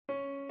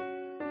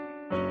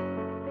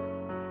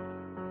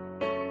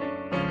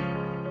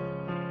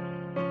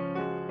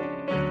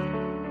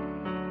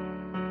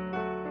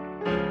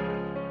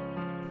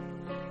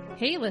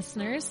Hey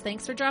listeners,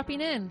 thanks for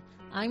dropping in.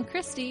 I'm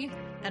Christy.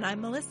 And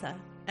I'm Melissa.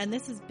 And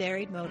this is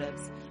Buried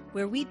Motives,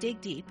 where we dig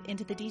deep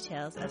into the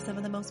details of some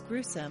of the most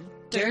gruesome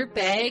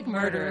dirtbag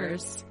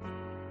murderers.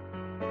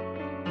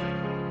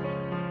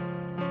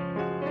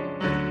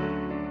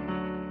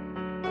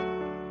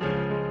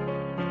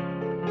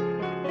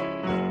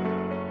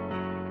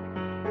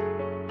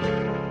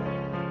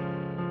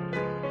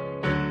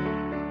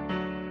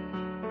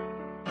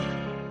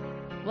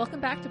 Welcome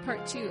back to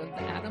part 2 of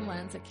the Adam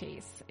Lanza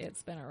case.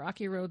 It's been a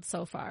rocky road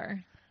so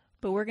far.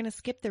 But we're going to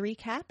skip the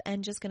recap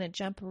and just going to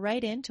jump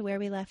right into where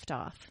we left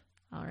off.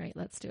 All right,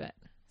 let's do it.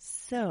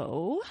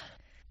 So,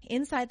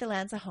 inside the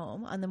Lanza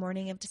home on the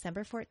morning of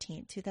December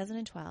 14th,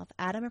 2012,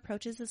 Adam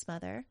approaches his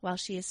mother while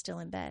she is still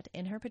in bed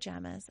in her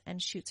pajamas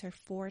and shoots her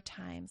 4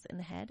 times in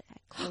the head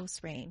at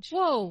close range.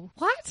 Whoa,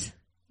 what?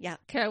 Yeah.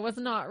 Okay, I was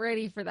not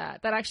ready for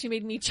that. That actually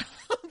made me jump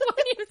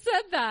when you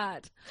said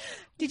that.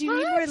 Did you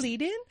need more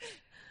lead in?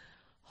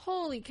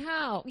 Holy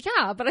cow.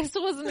 Yeah, but I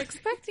still wasn't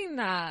expecting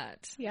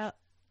that. Yeah.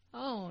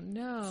 Oh,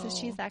 no. So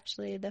she's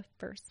actually the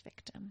first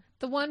victim.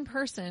 The one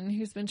person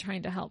who's been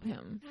trying to help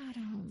him.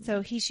 Adam.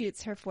 So he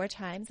shoots her 4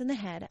 times in the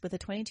head with a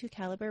 .22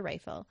 caliber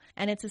rifle.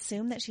 And it's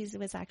assumed that she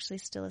was actually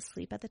still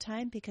asleep at the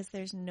time because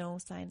there's no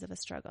signs of a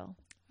struggle.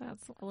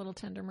 That's a little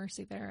tender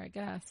mercy there, I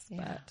guess.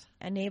 Yeah. But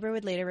a neighbor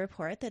would later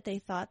report that they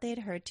thought they'd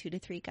heard 2 to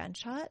 3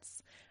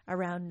 gunshots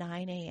around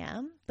 9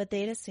 a.m., but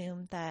they'd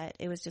assumed that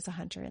it was just a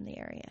hunter in the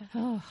area.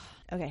 Oh.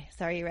 Okay,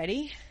 so are you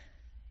ready?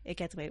 It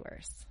gets way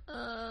worse.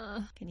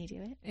 Can you do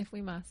it? If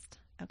we must.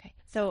 Okay,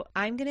 so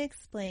I'm going to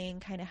explain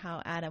kind of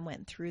how Adam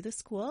went through the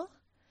school,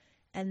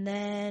 and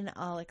then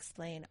I'll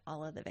explain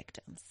all of the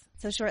victims.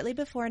 So shortly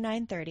before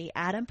 9:30,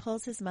 Adam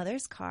pulls his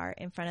mother's car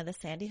in front of the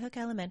Sandy Hook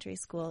Elementary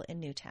School in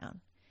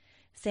Newtown.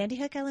 Sandy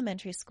Hook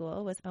Elementary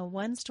School was a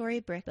 1-story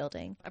brick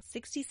building of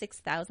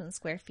 66,000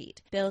 square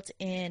feet, built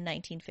in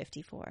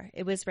 1954.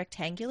 It was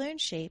rectangular in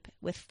shape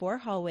with 4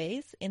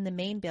 hallways in the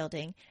main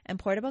building and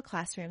portable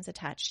classrooms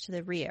attached to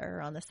the rear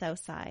or on the south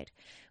side,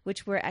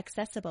 which were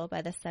accessible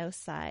by the south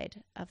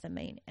side of the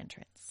main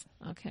entrance.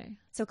 Okay.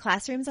 So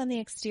classrooms on the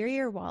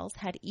exterior walls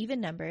had even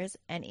numbers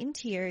and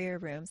interior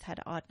rooms had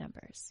odd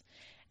numbers.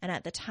 And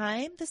at the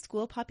time, the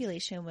school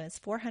population was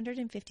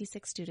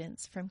 456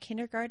 students from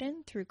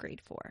kindergarten through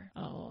grade 4.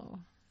 Oh.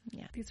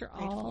 Yeah. These are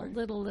all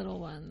little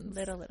ones.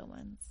 Little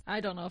ones. I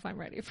don't know if I'm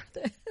ready for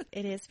this.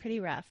 It is pretty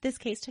rough. This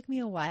case took me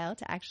a while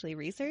to actually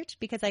research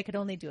because I could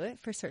only do it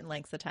for certain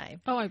lengths of time.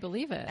 Oh, I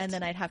believe it. And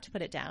then I'd have to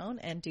put it down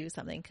and do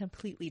something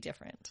completely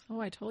different. Oh,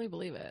 I totally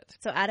believe it.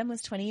 So Adam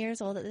was 20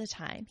 years old at the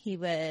time. He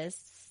was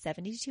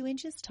 72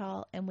 inches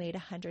tall and weighed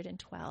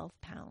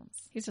 112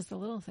 pounds. He's just a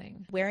little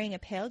thing. Wearing a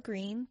pale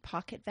green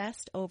pocket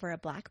vest over a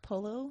black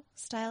polo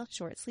style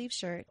short sleeve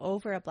shirt,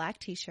 over a black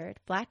t-shirt,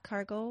 black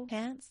cargo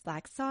pants,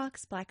 black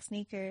socks, black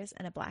sneakers,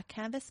 and a black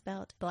canvas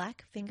belt,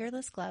 black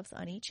fingerless gloves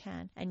on each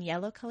hand, and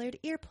yellow colored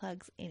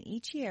earplugs in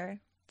each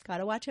ear.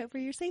 Gotta watch out for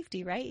your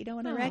safety, right? You don't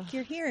want to wreck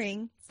your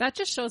hearing. That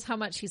just shows how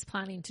much he's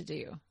planning to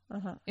do.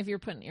 If you're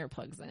putting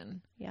earplugs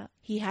in. Yeah.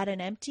 He had an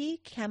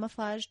empty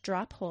camouflage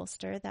drop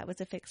holster that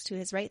was affixed to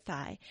his right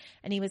thigh,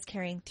 and he was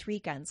carrying 3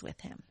 guns with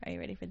him. Are you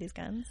ready for these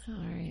guns? All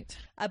right.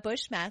 A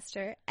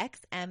Bushmaster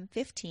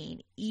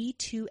XM15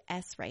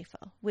 E2S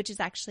rifle, which is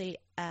actually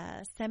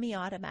a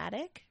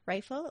semi-automatic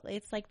rifle.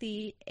 It's like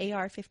the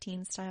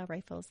AR-15 style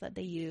rifles that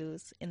they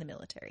use in the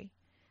military.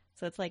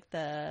 So it's like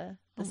the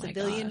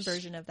civilian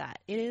version of that.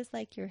 It is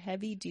like your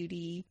heavy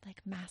duty, like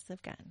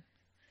massive gun.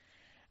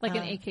 Like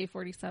an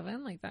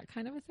AK-47, like that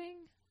kind of a thing?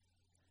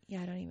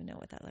 Yeah, I don't even know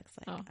what that looks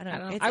like. Oh, I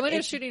don't know. I went to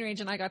a shooting range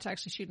and I got to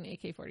actually shoot an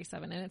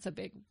AK-47 and it's a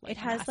big, like, it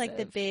has massive, like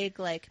the big,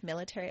 like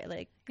military,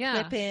 like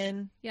clip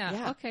in.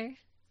 Yeah. Okay.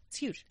 It's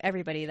huge.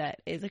 Everybody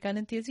that is a gun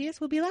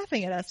enthusiast will be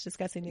laughing at us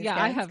discussing these guns.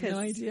 I have no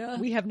idea.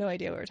 We have no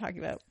idea what we're talking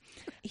about.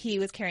 He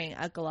was carrying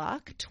a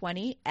Glock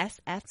 20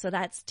 SF, so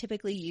that's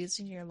typically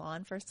used in your law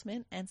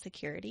enforcement and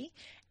security.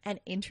 And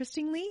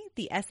interestingly,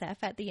 the SF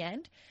at the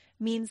end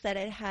means that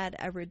it had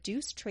a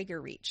reduced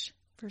trigger reach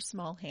for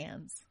small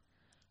hands.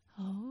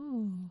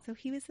 Oh. So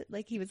he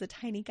was a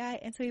tiny guy,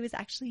 and so he was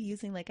actually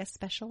using like a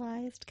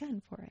specialized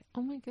gun for it.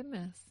 Oh my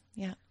goodness.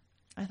 Yeah.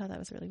 I thought that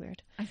was really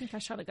weird. I think I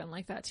shot a gun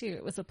like that too.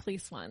 It was a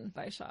police one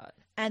that I shot.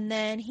 And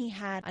then he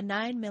had a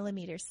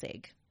 9mm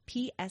SIG,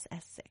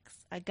 PSS-6,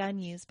 a gun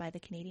used by the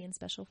Canadian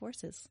Special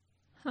Forces.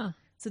 Huh.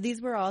 So these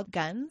were all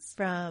guns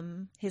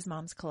from his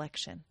mom's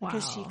collection. Wow.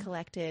 Because she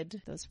collected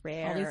those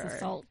rare... all these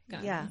assault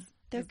guns. Yeah.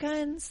 They're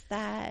guns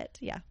that,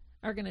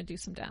 are going to do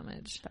some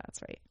damage. That's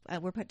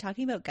right. We're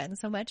talking about guns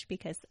so much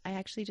because I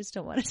actually just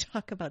don't want to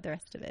talk about the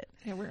rest of it.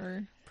 Yeah,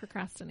 we're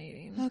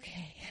procrastinating.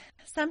 Okay.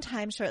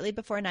 Sometime shortly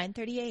before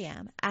 9:30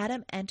 a.m.,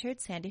 Adam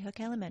entered Sandy Hook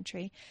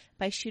Elementary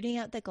by shooting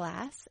out the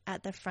glass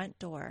at the front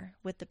door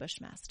with the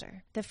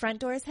Bushmaster. The front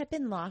doors had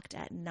been locked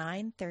at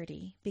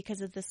 9:30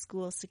 because of the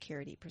school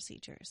security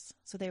procedures.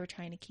 So they were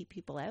trying to keep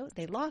people out.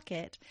 They lock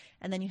it,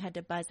 and then you had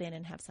to buzz in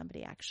and have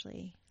somebody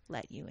actually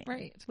let you in.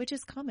 Right. Which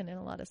is common in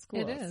a lot of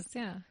schools. It is,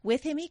 yeah.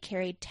 With him, he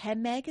carried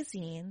 10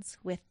 magazines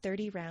with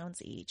 30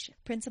 rounds each.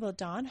 Principal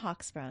Don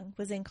Hawksprung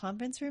was in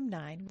Conference Room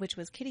 9, which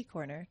was kitty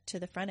corner to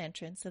the front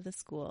entrance of the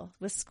school,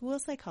 with school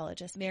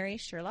psychologist Mary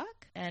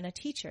Sherlock and a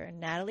teacher,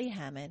 Natalie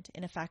Hammond,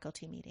 in a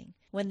faculty meeting.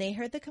 When they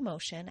heard the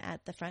commotion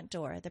at the front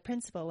door, the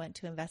principal went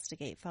to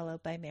investigate,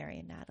 followed by Mary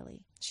and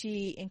Natalie.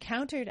 She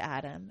encountered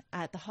Adam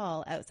at the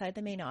hall outside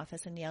the main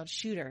office and yelled,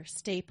 "Shooter,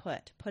 stay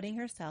put," putting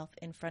herself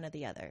in front of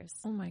the others.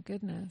 Oh my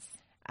goodness.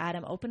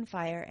 Adam opened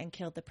fire and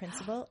killed the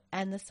principal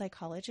and the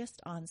psychologist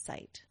on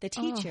site. The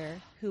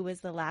teacher, who was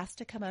the last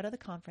to come out of the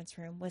conference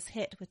room, was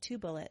hit with 2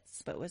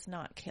 bullets but was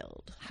not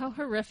killed. How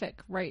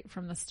horrific right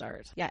from the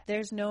start. Yeah,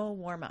 there's no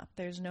warm-up.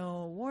 There's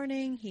no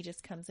warning. He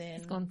just comes in,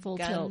 He's going full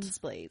guns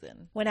tilt.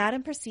 blazing. When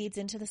Adam proceeds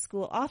into the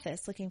school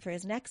office looking for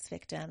his next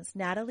victims,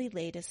 Natalie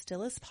laid as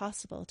still as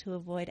possible to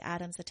avoid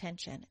Adam's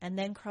attention and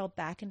then crawled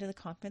back into the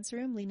conference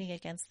room, leaning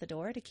against the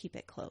door to keep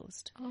it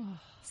closed. Oh.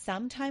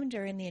 Sometime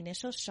during the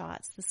initial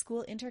shots, the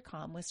school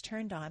intercom was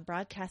turned on,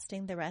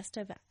 broadcasting the rest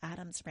of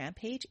Adam's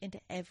rampage into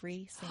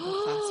every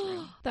single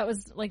classroom. That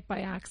was like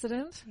by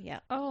accident? Yeah.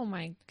 Oh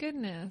my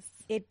goodness.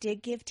 It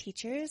did give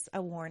teachers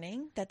a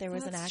warning that there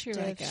was an That's true,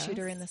 I active guess.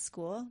 shooter in the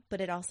school,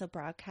 but it also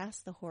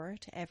broadcast the horror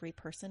to every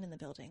person in the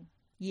building.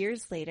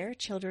 Years later,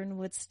 children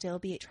would still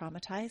be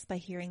traumatized by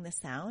hearing the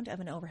sound of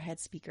an overhead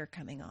speaker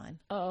coming on.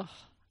 Oh,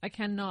 I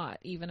cannot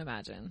even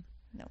imagine.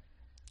 No.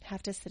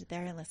 Have to sit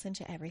there and listen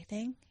to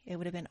everything. It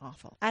would have been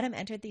awful. Adam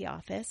entered the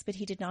office, but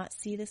he did not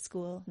see the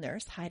school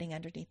nurse hiding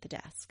underneath the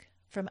desk.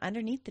 From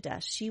underneath the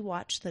desk, she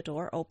watched the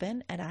door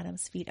open and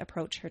Adam's feet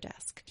approach her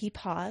desk. He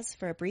paused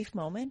for a brief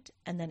moment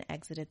and then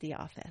exited the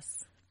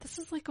office. This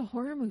is like a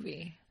horror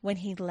movie. When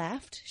he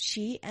left,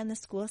 she and the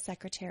school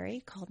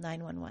secretary called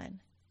 911.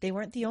 They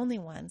weren't the only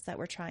ones that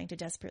were trying to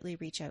desperately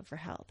reach out for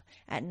help.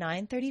 At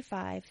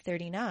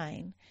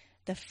 9:35:39,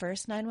 the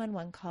first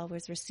 911 call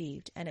was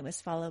received, and it was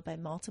followed by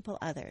multiple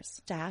others.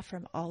 Staff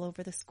from all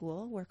over the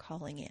school were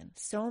calling in.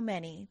 So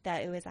many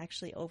that it was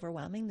actually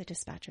overwhelming the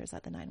dispatchers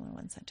at the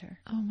 911 center.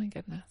 Oh my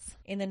goodness.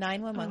 In the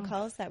 911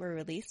 calls that were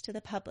released to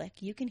the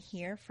public, you can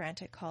hear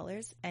frantic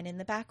callers, and in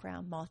the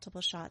background,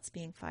 multiple shots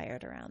being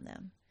fired around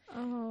them.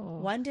 Oh.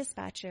 One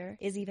dispatcher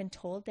is even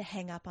told to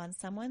hang up on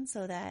someone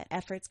so that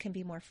efforts can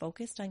be more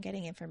focused on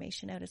getting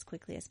information out as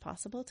quickly as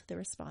possible to the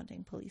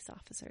responding police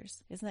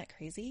officers. Isn't that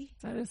crazy?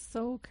 That is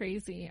so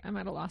crazy. I'm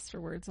at a loss for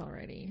words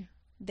already.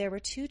 There were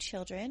 2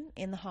 children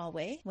in the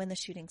hallway when the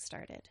shooting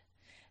started.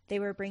 They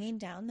were bringing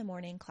down the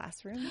morning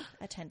classroom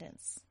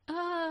attendance.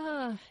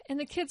 And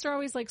the kids are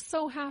always like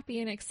so happy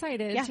and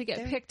excited Yeah, to get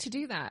they're- picked to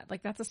do that.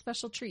 Like that's a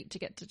special treat to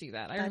get to do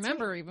that. I That's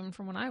remember even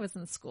from when I was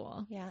in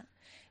school. Yeah.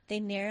 They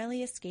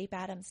narrowly escape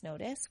Adam's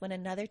notice when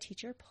another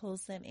teacher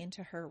pulls them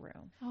into her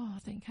room. Oh,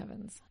 thank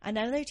heavens.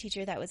 Another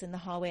teacher that was in the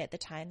hallway at the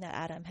time that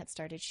Adam had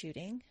started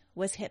shooting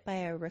was hit by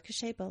a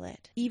ricochet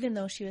bullet, even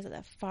though she was at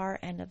the far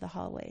end of the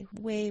hallway,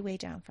 way, way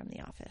down from the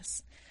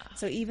office.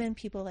 So even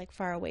people like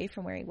far away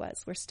from where he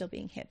was were still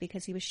being hit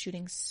because he was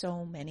shooting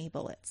so many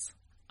bullets.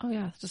 Oh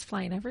yeah, it's just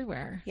flying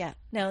everywhere. Yeah.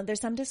 Now,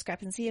 there's some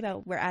discrepancy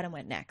about where Adam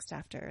went next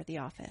after the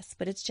office,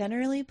 but it's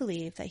generally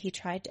believed that he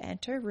tried to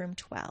enter room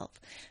 12,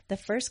 the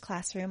first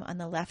classroom on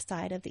the left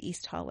side of the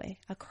east hallway,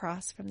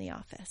 across from the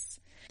office.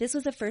 This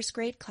was a first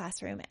grade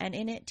classroom, and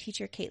in it,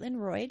 teacher Caitlin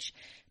Roig,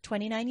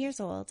 29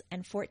 years old,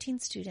 and 14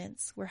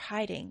 students were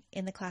hiding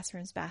in the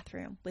classroom's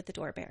bathroom with the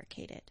door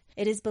barricaded.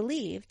 It is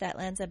believed that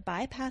Lanza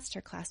bypassed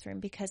her classroom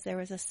because there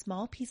was a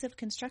small piece of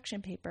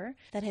construction paper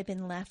that had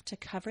been left to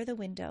cover the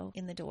window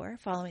in the door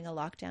following a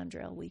lockdown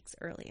drill weeks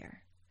earlier.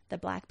 The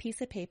black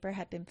piece of paper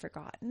had been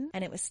forgotten,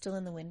 and it was still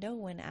in the window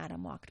when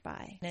Adam walked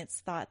by, and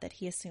it's thought that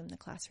he assumed the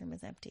classroom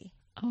was empty.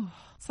 Oh,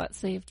 so that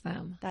saved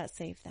them. That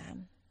saved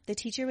them. The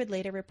teacher would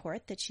later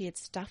report that she had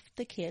stuffed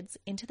the kids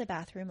into the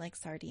bathroom like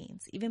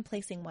sardines, even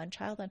placing one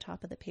child on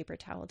top of the paper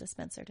towel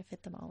dispenser to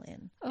fit them all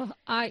in. Oh,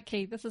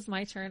 okay, this is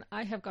my turn.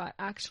 I have got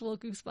actual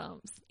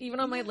goosebumps, even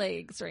on my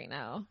legs right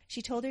now.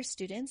 She told her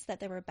students that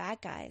there were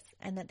bad guys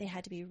and that they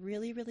had to be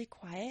really, really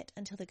quiet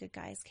until the good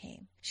guys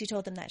came. She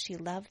told them that she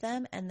loved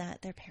them and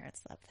that their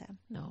parents loved them.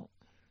 No,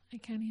 I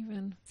can't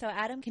even. So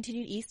Adam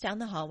continued east down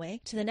the hallway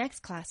to the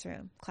next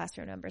classroom,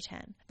 classroom number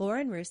 10.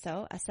 Lauren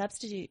Russo, a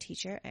substitute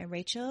teacher, and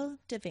Rachel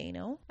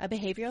Devano, a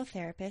behavioral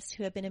therapist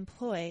who had been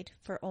employed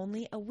for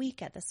only a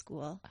week at the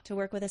school to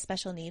work with a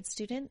special needs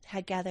student,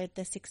 had gathered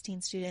the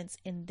 16 students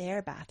in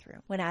their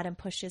bathroom when Adam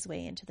pushed his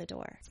way into the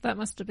door. So that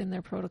must have been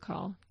their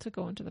protocol to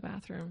go into the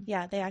bathroom.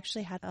 Yeah, they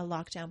actually had a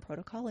lockdown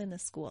protocol in the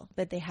school,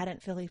 but they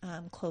hadn't fully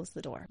closed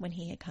the door when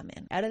he had come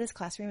in. Out of this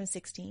classroom of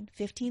 16,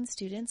 15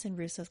 students in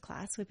Russo's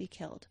class would be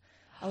killed.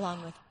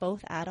 along with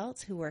both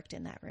adults who worked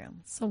in that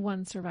room. So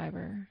one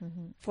survivor.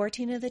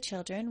 14 of the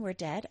children were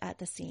dead at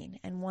the scene,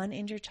 and one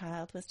injured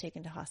child was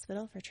taken to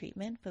hospital for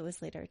treatment but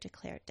was later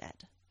declared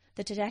dead.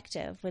 The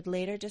detective would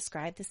later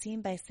describe the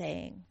scene by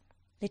saying,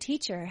 "The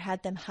teacher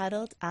had them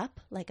huddled up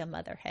like a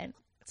mother hen."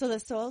 So the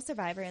sole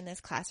survivor in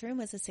this classroom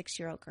was a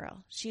 6-year-old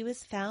girl. She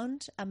was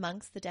found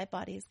amongst the dead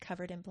bodies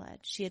covered in blood.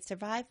 She had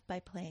survived by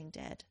playing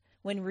dead.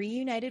 When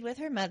reunited with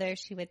her mother,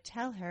 she would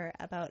tell her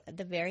about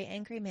the very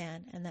angry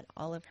man and that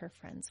all of her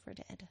friends were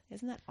dead.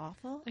 Isn't that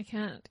awful? I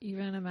can't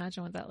even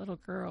imagine with that little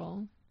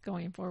girl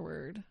going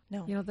forward.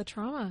 No. You know, the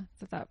trauma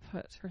that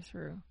put her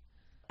through.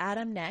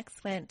 Adam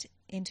next went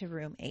into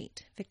room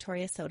 8,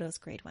 Victoria Soto's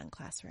grade 1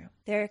 classroom.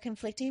 There are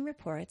conflicting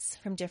reports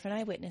from different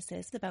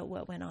eyewitnesses about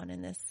what went on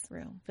in this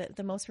room, but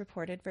the most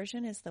reported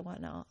version is the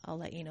one I'll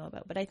let you know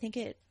about. But I think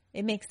it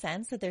makes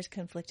sense that there's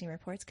conflicting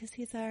reports because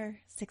these are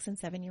 6 and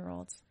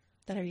 7-year-olds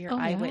that are your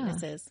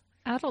eyewitnesses.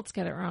 Adults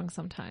get it wrong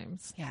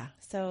sometimes. Yeah.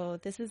 So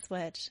this is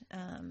what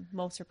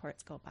most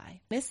reports go by.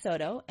 Miss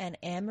Soto and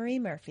Anne-Marie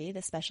Murphy,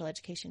 the special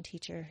education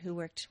teacher who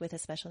worked with a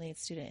special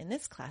needs student in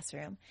this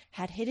classroom,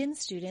 had hidden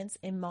students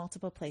in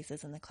multiple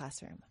places in the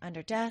classroom,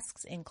 under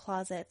desks, in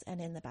closets,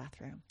 and in the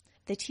bathroom.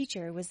 The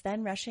teacher was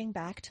then rushing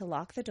back to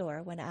lock the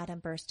door when Adam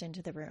burst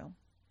into the room.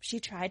 She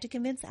tried to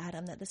convince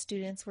Adam that the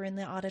students were in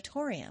the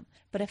auditorium,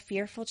 but a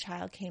fearful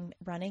child came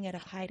running out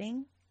of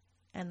hiding,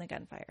 and the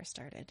gunfire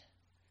started.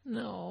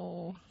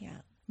 No.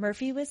 Yeah.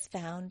 Murphy was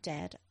found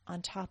dead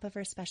on top of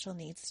her special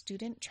needs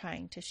student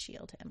trying to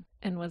shield him.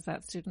 And was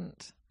that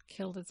student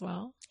killed as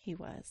well? He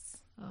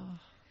was. Oh.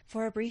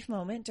 For a brief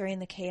moment during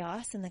the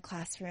chaos in the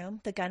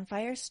classroom, the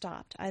gunfire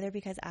stopped, either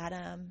because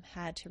Adam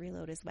had to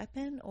reload his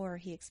weapon or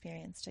he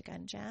experienced a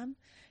gun jam.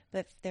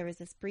 But there was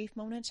this brief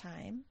moment of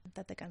time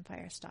that the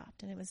gunfire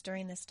stopped. And it was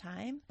during this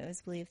time, it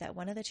was believed that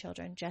one of the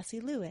children, Jesse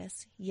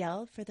Lewis,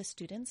 yelled for the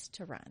students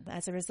to run.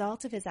 As a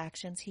result of his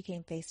actions, he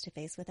came face to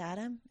face with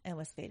Adam and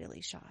was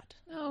fatally shot.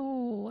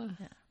 No.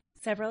 Yeah.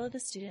 Several of the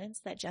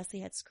students that Jesse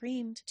had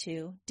screamed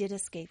to did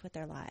escape with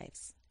their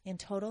lives. In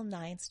total,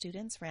 9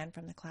 students ran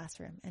from the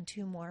classroom, and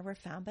 2 more were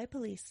found by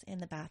police in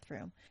the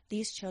bathroom.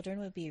 These children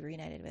would be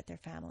reunited with their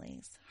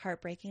families.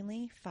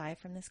 Heartbreakingly, 5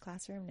 from this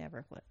classroom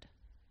never would.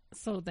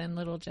 So then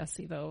little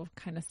Jessie, though,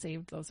 kind of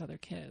saved those other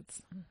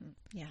kids.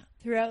 Yeah.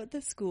 Throughout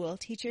the school,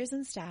 teachers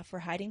and staff were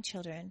hiding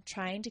children,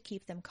 trying to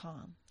keep them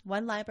calm.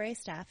 One library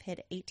staff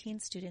hid 18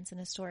 students in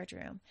a storage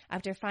room.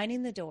 After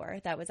finding the door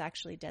that was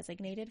actually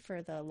designated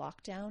for the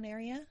lockdown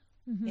area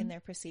in their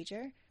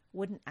procedure,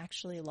 wouldn't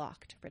actually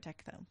lock to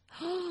protect them.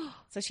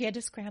 So she had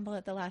to scramble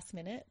at the last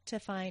minute to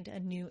find a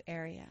new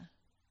area.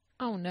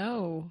 Oh,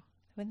 no.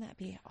 Wouldn't that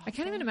be awful? I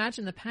can't even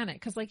imagine the panic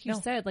because, like you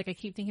said, like I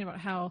keep thinking about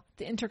how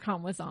the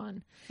intercom was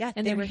on. Yeah,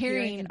 and they were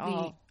hearing it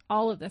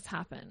all of this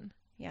happen.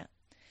 Yeah.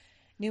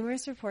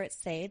 Numerous reports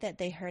say that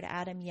they heard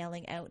Adam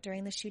yelling out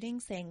during the shooting,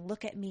 saying,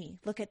 "Look at me,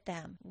 look at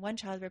them." One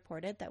child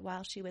reported that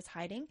while she was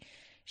hiding,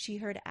 she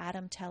heard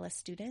Adam tell a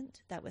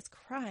student that was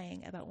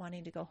crying about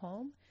wanting to go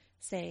home,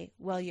 say,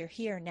 "Well, you're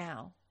here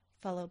now,"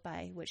 followed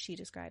by what she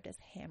described as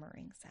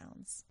hammering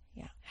sounds.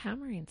 Yeah.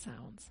 Hammering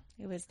sounds.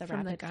 It was the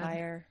From the rapid gun.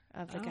 fire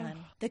of the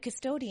gun. The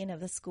custodian of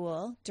the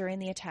school during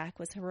the attack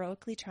was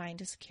heroically trying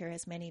to secure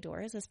as many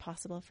doors as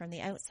possible from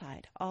the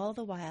outside, all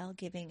the while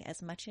giving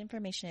as much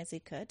information as he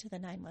could to the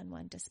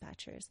 911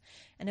 dispatchers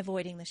and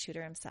avoiding the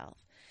shooter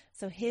himself.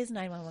 So his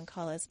 911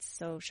 call is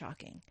so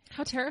shocking.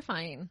 How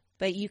terrifying.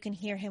 But you can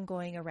hear him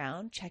going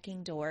around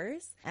checking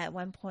doors. At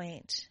one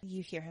point,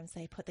 you hear him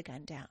say, "Put the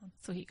gun down."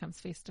 So he comes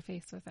face to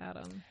face with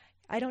Adam.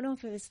 I don't know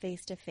if it was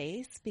face to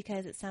face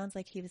because it sounds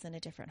like he was in a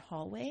different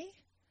hallway.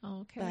 Oh,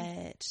 okay.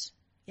 But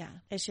yeah,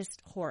 it's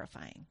just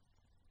horrifying.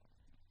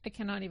 I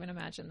cannot even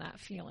imagine that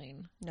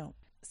feeling. No.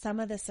 Some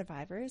of the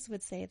survivors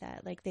would say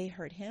that like they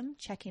heard him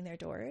checking their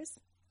doors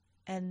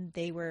and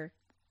they were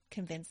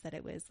convinced that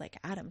it was like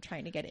Adam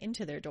trying to get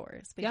into their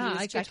doors. But Yeah, he was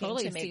I could checking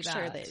totally to make see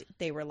sure that. that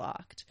they were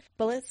locked.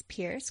 Bullets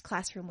pierced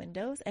classroom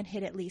windows and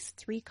hit at least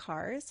 3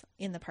 cars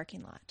in the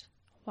parking lot.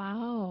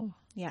 Wow.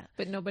 Yeah.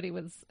 But nobody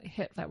was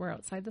hit that were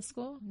outside the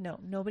school? No,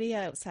 nobody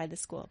outside the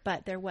school.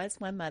 But there was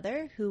one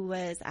mother who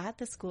was at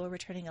the school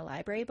returning a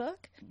library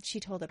book. She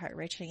told a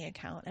heart-wrenching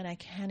account, and I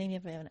can't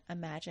even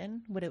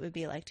imagine what it would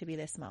be like to be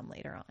this mom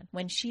later on.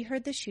 When she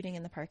heard the shooting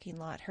in the parking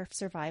lot, her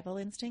survival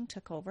instinct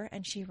took over,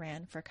 and she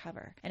ran for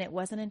cover. And it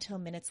wasn't until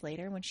minutes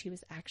later when she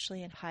was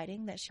actually in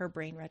hiding that her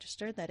brain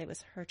registered that it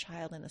was her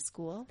child in the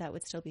school that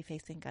would still be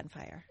facing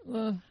gunfire.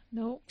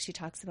 No. She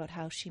talks about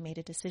how she made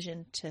a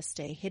decision to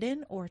stay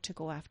hidden or to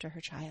go after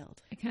her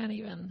child. I can't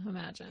even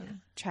imagine. Yeah.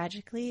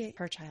 Tragically,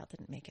 her child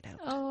didn't make it out.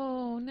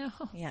 Oh, no.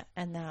 Yeah,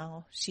 and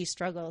now she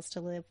struggles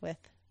to live with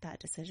that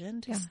decision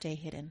to stay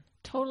hidden.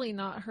 Totally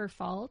not her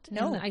fault.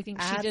 No, and I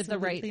think she did the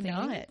right thing.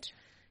 Not.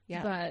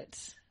 Yeah.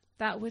 But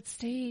that would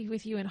stay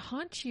with you and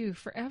haunt you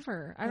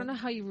forever. I don't know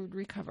how you would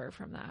recover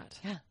from that.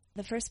 Yeah.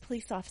 The first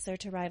police officer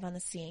to arrive on the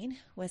scene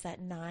was at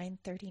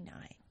 9:39,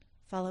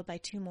 followed by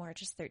 2 more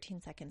just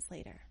 13 seconds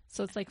later.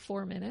 So it's like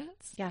 4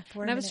 minutes? Yeah,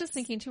 4 and minutes. I was just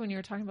thinking, too, when you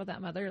were talking about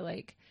that mother,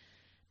 like,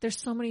 there's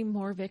so many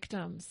more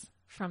victims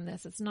from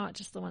this. It's not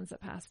just the ones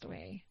that passed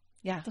away.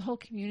 Yeah. The whole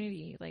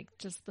community, like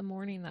just the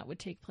mourning that would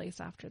take place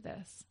after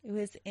this. It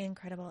was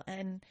incredible.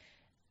 And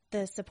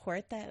the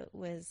support that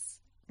was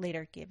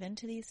later given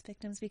to these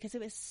victims, because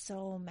it was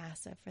so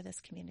massive for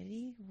this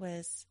community,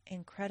 was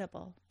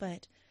incredible.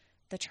 But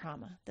the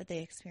trauma that they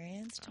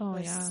experienced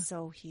was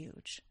so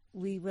huge.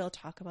 We will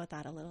talk about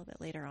that a little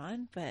bit later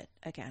on. But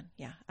again,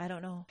 I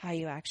don't know how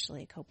you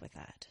actually cope with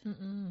that.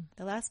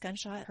 The last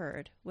gunshot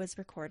heard was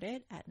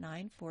recorded at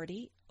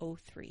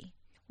 9:40:03.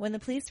 When the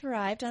police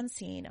arrived on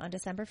scene on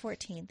December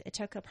 14th, it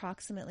took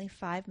approximately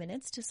 5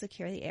 minutes to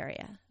secure the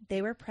area.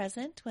 They were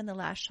present when the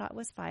last shot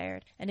was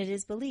fired, and it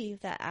is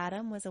believed that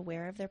Adam was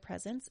aware of their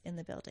presence in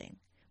the building.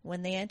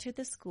 When they entered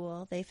the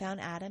school, they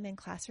found Adam in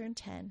classroom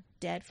 10,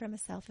 dead from a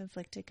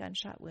self-inflicted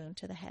gunshot wound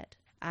to the head.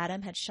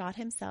 Adam had shot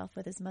himself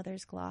with his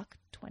mother's Glock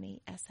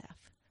 20 SF.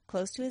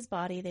 Close to his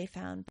body, they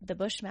found the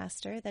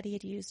Bushmaster that he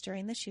had used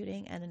during the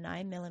shooting and a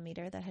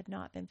 9mm that had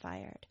not been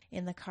fired.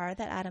 In the car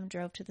that Adam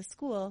drove to the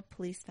school,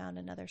 police found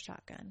another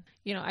shotgun.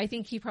 You know, I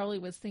think he probably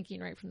was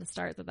thinking right from the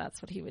start that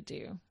that's what he would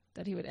do,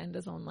 that he would end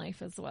his own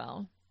life as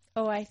well.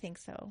 Oh, I think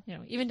so. You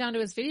know, even down to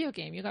his video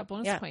game, you got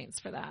bonus points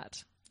for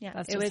that. Yeah,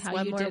 that's it was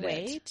one more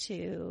way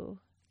to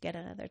get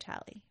another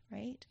tally,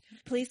 right?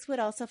 Police would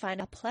also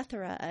find a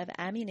plethora of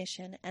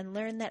ammunition and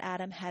learn that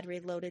Adam had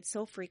reloaded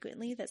so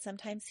frequently that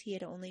sometimes he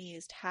had only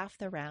used half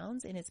the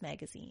rounds in his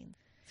magazine.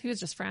 He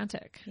was just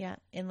frantic. Yeah.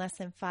 In less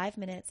than 5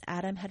 minutes,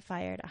 Adam had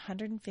fired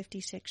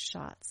 156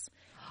 shots,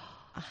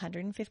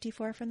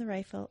 154 from the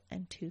rifle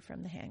and 2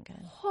 from the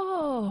handgun.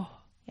 Oh.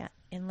 Yeah,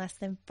 in less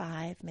than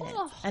 5 minutes.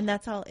 Oh. And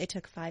that's all. It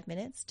took 5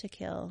 minutes to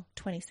kill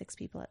 26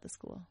 people at the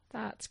school.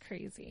 That's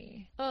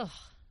crazy. Ugh.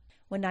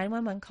 When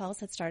 911 calls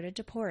had started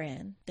to pour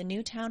in, the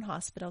Newtown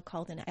Hospital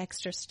called in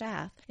extra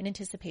staff in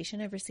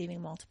anticipation of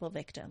receiving multiple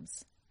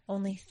victims.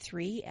 Only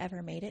 3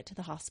 ever made it to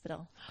the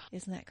hospital.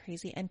 Isn't that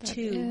crazy? And that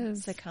 2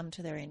 succumbed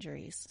to their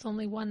injuries. It's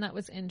only one that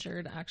was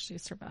injured actually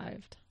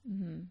survived.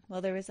 Mm-hmm.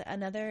 Well, there was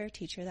another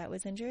teacher that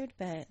was injured,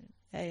 but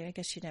I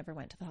guess she never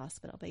went to the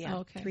hospital. But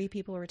yeah, 3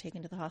 people were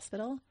taken to the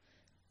hospital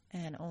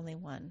and only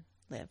 1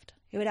 lived.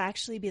 It would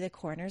actually be the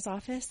coroner's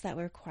office that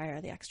would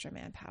require the extra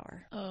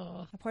manpower.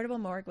 Oh. A portable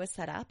morgue was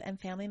set up, and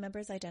family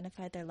members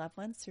identified their loved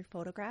ones through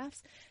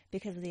photographs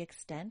because of the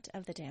extent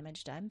of the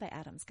damage done by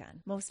Adam's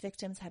gun. Most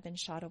victims had been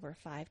shot over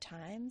 5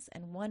 times,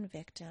 and one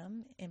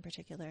victim, in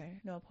particular,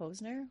 Noah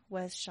Posner,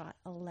 was shot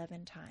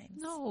 11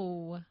 times.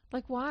 No.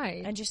 Like,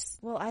 why? And just,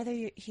 well,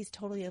 either he's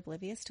totally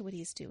oblivious to what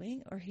he's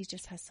doing, or he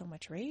just has so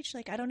much rage.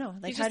 Like, I don't know.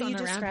 Like, he's how do you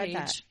describe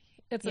that?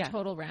 It's a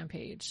total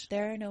rampage.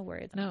 There are no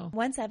words. No.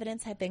 Once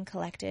evidence had been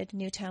collected,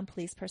 Newtown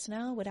police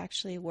personnel would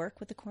actually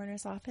work with the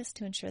coroner's office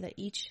to ensure that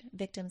each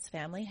victim's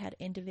family had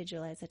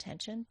individualized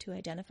attention to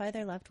identify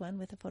their loved one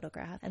with a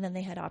photograph, and then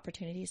they had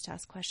opportunities to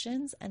ask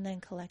questions and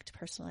then collect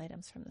personal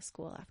items from the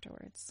school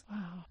afterwards.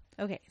 Wow.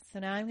 Okay, so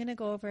now I'm going to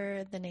go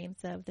over the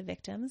names of the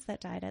victims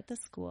that died at the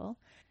school.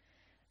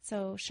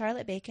 So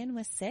Charlotte Bacon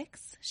was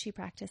 6. She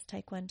practiced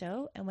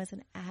Taekwondo and was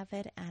an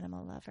avid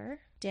animal lover.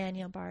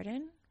 Daniel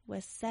Barden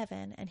was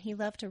 7, and he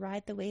loved to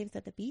ride the waves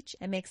at the beach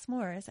and make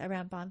s'mores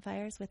around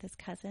bonfires with his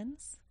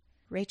cousins.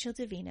 Rachel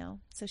Davino,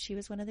 so she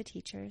was one of the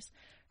teachers.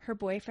 Her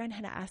boyfriend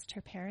had asked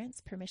her parents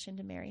permission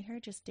to marry her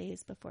just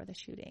days before the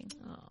shooting.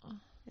 Aww.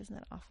 Isn't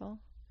that awful?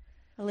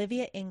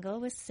 Olivia Ingle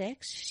was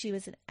 6. She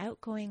was an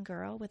outgoing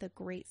girl with a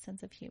great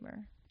sense of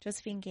humor.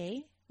 Josephine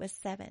Gay was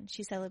 7.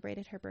 She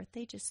celebrated her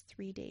birthday just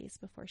 3 days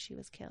before she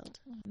was killed.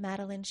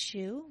 Madeline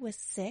Shue was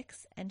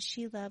 6, and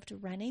she loved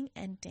running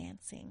and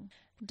dancing.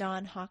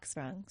 Dawn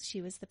Hawksprung,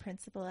 she was the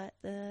principal at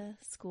the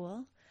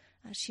school.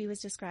 She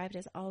was described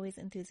as always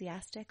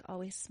enthusiastic,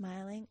 always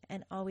smiling,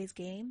 and always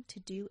game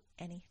to do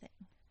anything.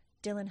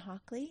 Dylan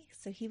Hockley,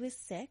 so he was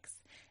 6,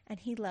 and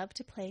he loved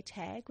to play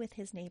tag with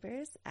his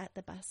neighbors at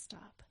the bus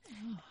stop.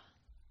 Oh,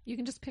 you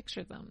can just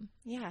picture them.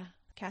 Yeah.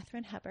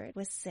 Catherine Hubbard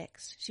was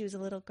 6. She was a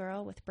little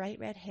girl with bright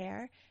red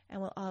hair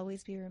and will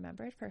always be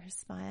remembered for her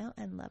smile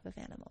and love of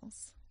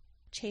animals.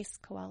 Chase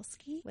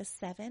Kowalski was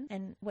 7,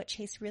 and what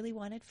Chase really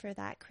wanted for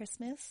that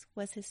Christmas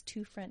was his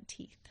 2 front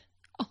teeth.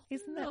 Oh,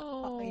 isn't that?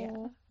 Oh,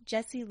 yeah.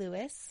 Jesse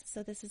Lewis,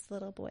 so this is the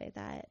little boy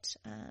that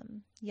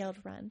yelled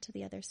run to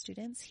the other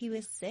students. He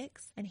was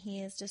 6, and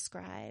he is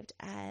described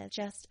as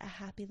just a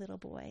happy little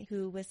boy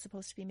who was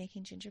supposed to be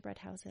making gingerbread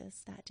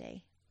houses that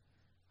day.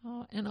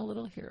 Oh, and a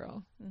little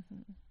hero.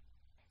 Mm-hmm.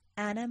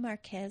 Anna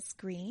Marquez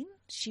Green,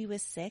 she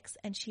was 6,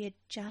 and she had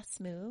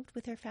just moved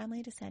with her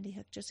family to Sandy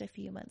Hook just a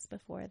few months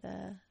before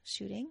the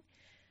shooting.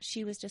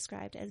 She was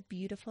described as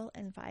beautiful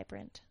and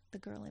vibrant, the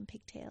girl in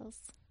pigtails.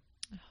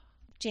 Oh.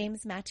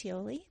 James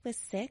Mattioli was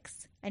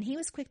 6, and he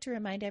was quick to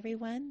remind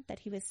everyone that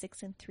he was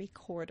 6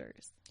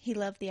 3/4. He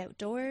loved the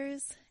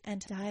outdoors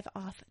and to dive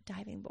off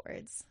diving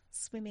boards,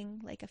 swimming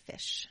like a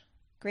fish.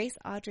 Grace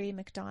Audrey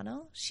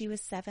McDonnell, she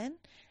was 7,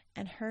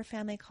 and her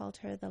family called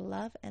her the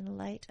love and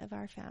light of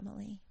our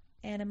family.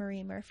 Anna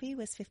Marie Murphy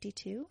was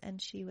 52,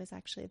 and she was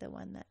actually the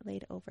one that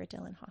laid over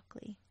Dylan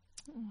Hockley.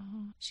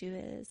 She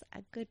was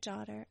a good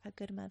daughter, a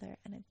good mother,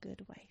 and a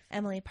good wife.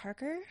 Emily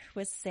Parker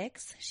was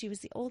 6. She was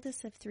the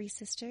oldest of 3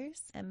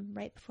 sisters, and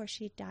right before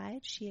she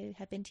died, she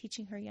had been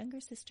teaching her younger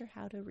sister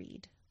how to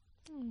read.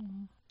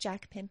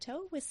 Jack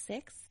Pinto was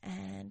 6,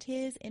 and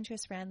his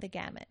interests ran the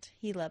gamut.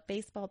 He loved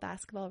baseball,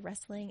 basketball,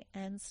 wrestling,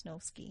 and snow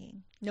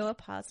skiing. Noah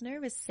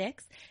Posner was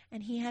 6,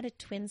 and he had a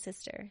twin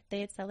sister. They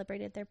had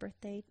celebrated their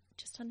birthday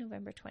just on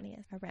November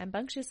 20th. A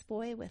rambunctious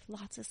boy with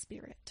lots of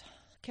spirit.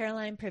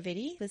 Caroline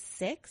Previti was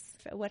 6.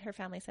 What her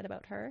family said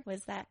about her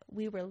was that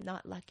we were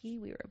not lucky,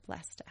 we were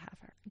blessed to have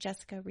her.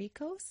 Jessica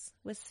Ricos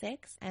was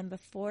 6, and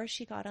before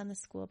she got on the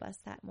school bus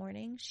that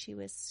morning, she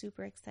was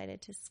super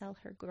excited to sell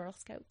her Girl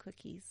Scout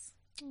cookies.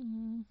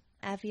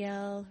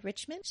 Avielle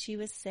Richmond, she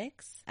was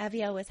 6.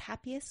 Avielle was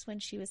happiest when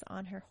she was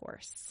on her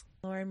horse.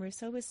 Lauren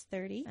Russo was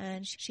 30,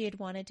 and she had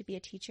wanted to be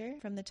a teacher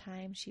from the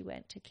time she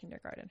went to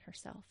kindergarten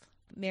herself.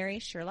 Mary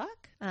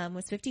Sherlock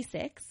was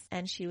 56,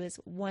 and she was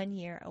 1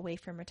 year away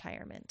from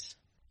retirement.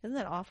 Isn't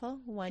that awful?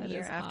 1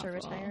 year after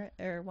retirement,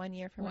 or 1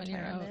 year from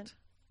retirement.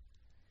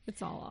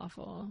 It's all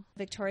awful.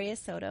 Victoria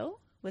Soto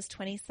was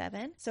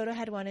 27. Soto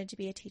had wanted to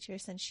be a teacher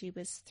since she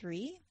was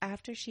 3.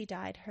 After she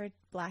died, her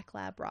black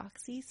lab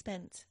Roxy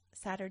spent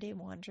Saturday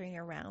wandering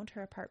around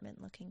her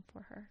apartment looking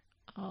for her.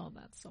 Oh,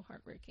 that's so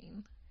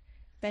heartbreaking.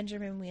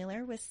 Benjamin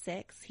Wheeler was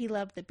 6. He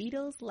loved the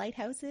Beatles,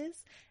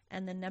 lighthouses,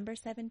 and the number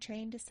 7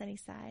 train to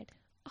Sunnyside.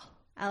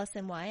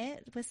 Allison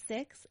Wyatt was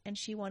 6, and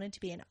she wanted to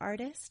be an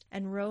artist,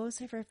 and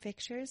rows of her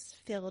pictures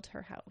filled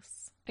her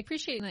house. I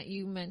appreciate that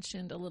you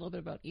mentioned a little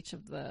bit about each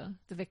of the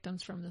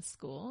victims from the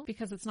school,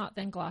 because it's not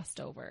then glossed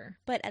over.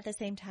 But at the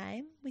same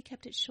time, we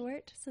kept it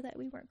short so that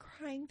we weren't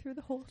crying through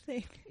the whole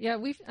thing. Yeah,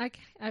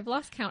 I've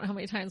lost count how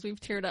many times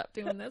we've teared up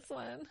doing this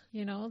one.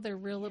 You know, they're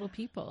real little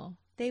people.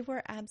 They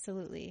were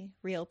absolutely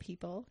real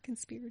people,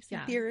 conspiracy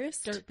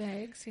theorists.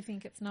 Dirtbags who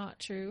think it's not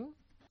true.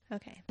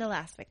 Okay, the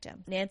last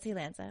victim, Nancy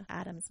Lanza,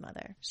 Adam's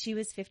mother. She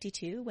was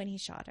 52 when he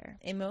shot her.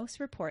 In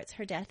most reports,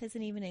 her death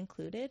isn't even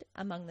included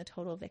among the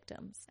total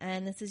victims.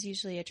 And this is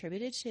usually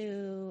attributed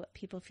to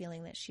people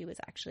feeling that she was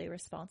actually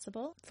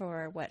responsible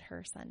for what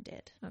her son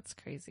did. That's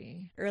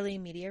crazy. Early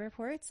media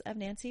reports of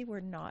Nancy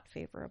were not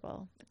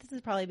favorable. This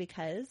is probably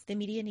because the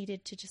media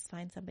needed to just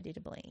find somebody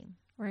to blame.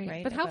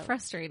 Right. But how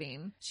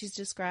frustrating. She's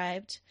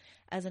described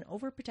as an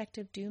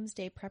overprotective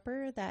doomsday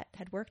prepper that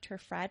had worked her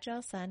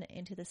fragile son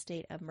into the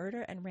state of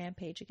murder and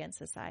rampage against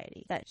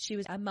society. That she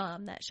was a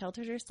mom that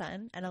sheltered her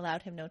son and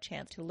allowed him no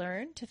chance to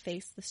learn, to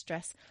face the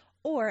stress,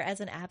 or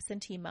as an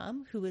absentee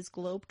mom who was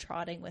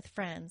globe-trotting with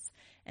friends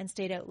and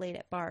stayed out late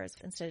at bars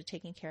instead of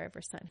taking care of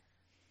her son.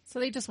 So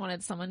they just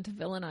wanted someone to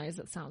villainize,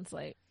 it sounds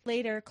like.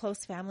 Later,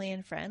 close family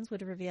and friends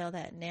would reveal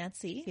that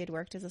Nancy had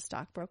worked as a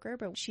stockbroker,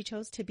 but she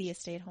chose to be a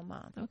stay-at-home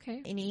mom.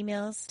 Okay. In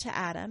emails to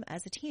Adam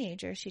as a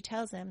teenager, she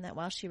tells him that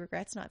while she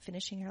regrets not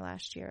finishing her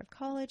last year of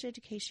college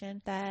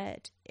education,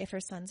 that if her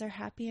sons are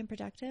happy and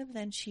productive,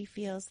 then she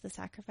feels the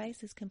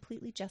sacrifice is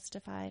completely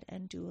justified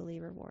and duly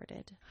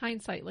rewarded.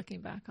 Hindsight looking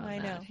back on that. I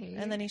know. Hey?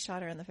 And then he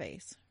shot her in the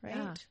face, right?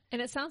 Yeah.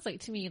 And it sounds like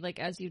to me, like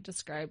as you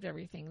described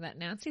everything, that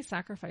Nancy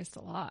sacrificed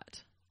a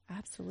lot.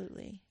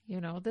 Absolutely.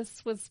 You know,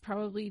 this was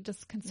probably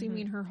just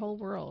consuming her whole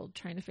world,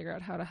 trying to figure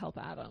out how to help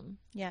Adam.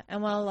 Yeah.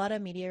 And while a lot of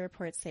media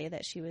reports say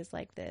that she was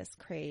like this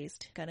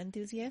crazed gun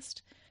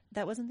enthusiast,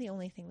 that wasn't the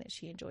only thing that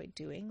she enjoyed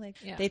doing. Like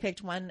they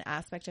picked one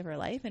aspect of her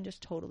life and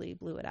just totally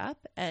blew it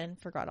up and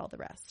forgot all the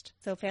rest.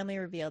 So family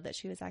revealed that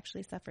she was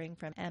actually suffering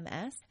from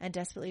MS and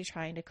desperately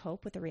trying to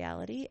cope with the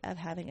reality of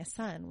having a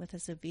son with a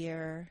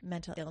severe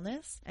mental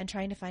illness and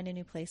trying to find a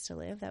new place to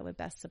live that would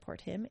best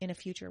support him in a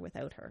future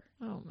without her.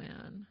 Oh,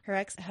 man. Her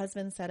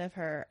ex-husband said of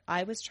her,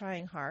 "I was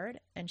trying hard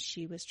and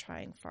she was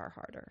trying far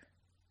harder."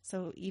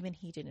 So even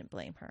he didn't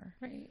blame her.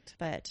 Right.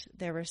 But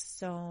there were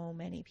so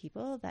many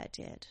people that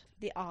did.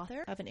 The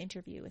author of an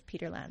interview with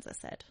Peter Lanza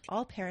said,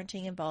 "All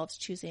parenting involves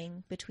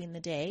choosing between the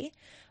day,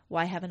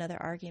 why have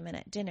another argument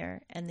at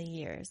dinner, and the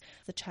years.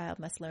 The child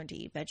must learn to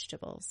eat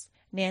vegetables."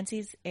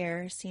 Nancy's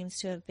error seems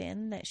to have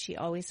been that she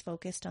always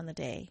focused on the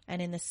day,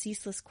 and in the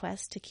ceaseless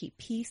quest to keep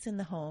peace in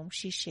the home,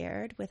 she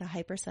shared with a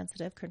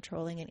hypersensitive,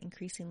 controlling, and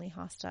increasingly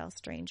hostile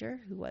stranger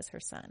who was her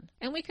son.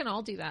 And we can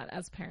all do that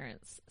as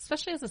parents,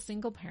 especially as a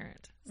single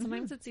parent.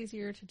 Sometimes it's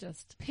easier to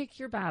just pick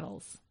your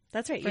battles.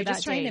 That's right. You're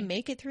just trying to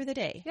make it through the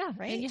day. Yeah,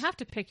 right? And you have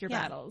to pick your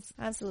battles.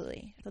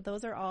 Absolutely. So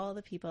those are all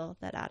the people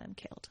that Adam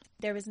killed.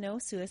 There was no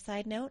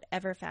suicide note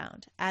ever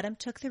found. Adam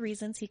took the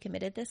reasons he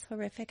committed this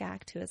horrific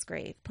act to his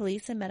grave.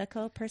 Police and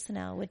medical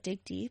personnel would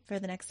dig deep for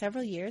the next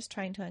several years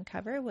trying to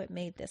uncover what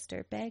made this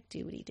dirtbag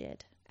do what he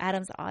did.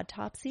 Adam's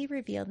autopsy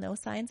revealed no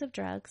signs of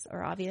drugs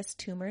or obvious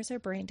tumors or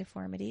brain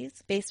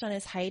deformities. Based on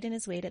his height and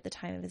his weight at the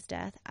time of his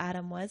death,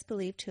 Adam was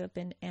believed to have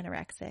been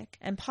anorexic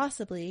and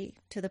possibly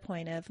to the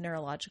point of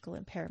neurological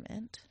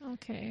impairment.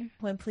 Okay.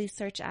 When police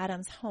searched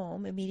Adam's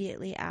home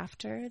immediately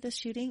after the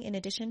shooting, in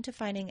addition to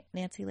finding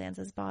Nancy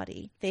Lanza's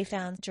body, they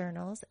found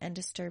journals and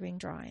disturbing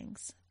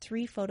drawings.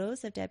 3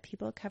 photos of dead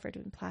people covered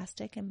in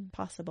plastic and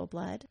possible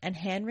blood, and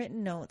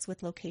handwritten notes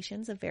with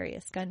locations of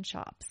various gun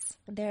shops.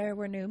 There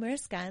were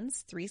numerous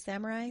guns, 3 3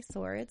 samurai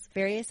swords,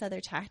 various other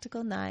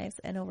tactical knives,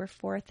 and over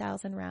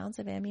 4,000 rounds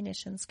of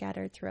ammunition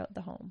scattered throughout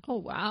the home. Oh,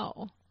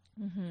 wow.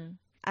 Mm-hmm.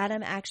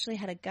 Adam actually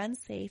had a gun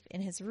safe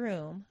in his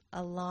room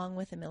along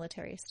with a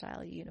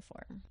military-style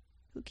uniform.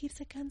 Who keeps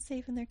a gun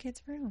safe in their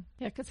kid's room?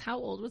 Yeah, because how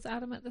old was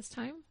Adam at this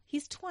time?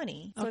 He's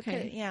 20. So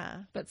Okay.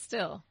 yeah. But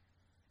still.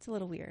 It's a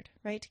little weird,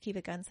 right? To keep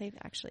a gun safe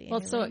actually.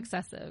 Well, it's so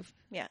excessive.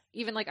 Yeah.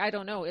 Even like, I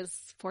don't know, is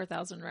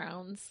 4,000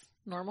 rounds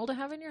normal to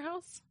have in your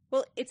house?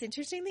 Well, it's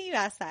interesting that you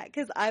asked that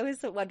because I was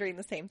wondering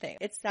the same thing.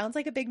 It sounds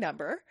like a big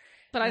number.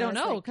 But I And don't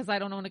was know like- because I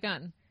don't own a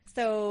gun.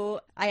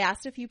 So I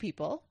asked a few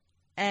people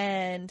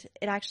and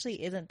it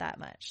actually isn't that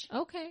much.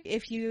 Okay.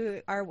 If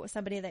you are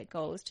somebody that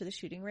goes to the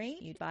shooting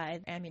range, you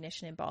buy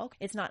ammunition in bulk.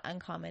 It's not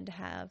uncommon to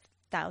have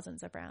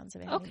thousands of rounds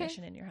of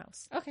ammunition in your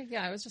house. Okay.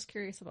 Yeah, I was just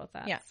curious about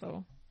that. Yeah.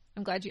 So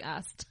I'm glad you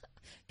asked.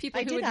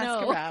 People I who did would ask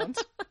know. around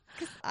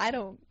because I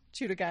don't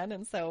shoot a gun,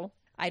 and so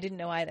I didn't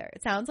know either.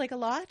 It sounds like a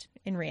lot.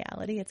 In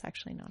reality, it's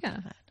actually not Yeah.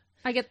 that bad.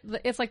 I get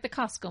it's like the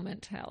Costco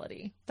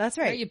mentality. That's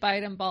right. You buy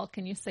it in bulk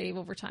and you save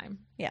over time.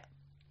 Yeah.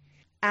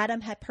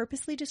 Adam had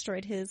purposely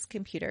destroyed his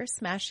computer,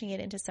 smashing it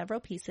into several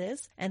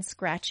pieces and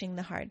scratching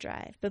the hard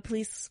drive. But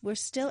police were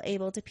still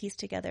able to piece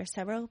together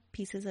several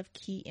pieces of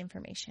key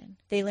information.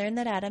 They learned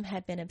that Adam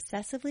had been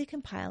obsessively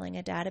compiling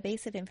a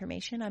database of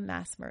information on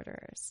mass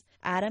murderers.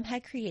 Adam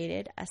had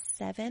created a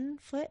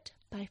 7-foot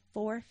by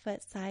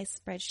 4-foot size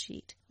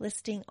spreadsheet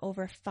listing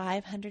over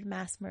 500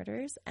 mass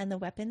murders and the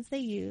weapons they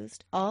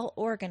used, all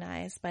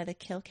organized by the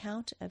kill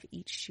count of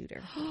each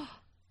shooter.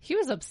 He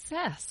was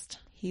obsessed.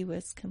 He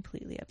was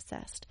completely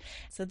obsessed.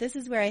 So this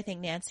is where I think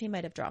Nancy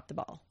might have dropped the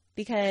ball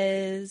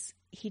because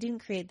he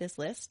didn't create this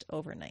list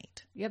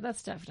overnight. Yeah,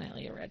 that's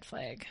definitely a red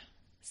flag.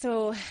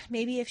 So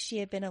maybe if she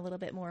had been a little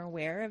bit more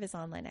aware of his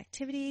online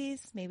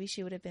activities, maybe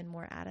she would have been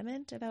more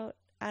adamant about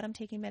Adam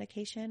taking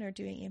medication or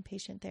doing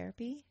inpatient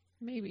therapy.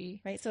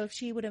 Maybe. Right? So if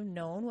she would have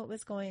known what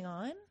was going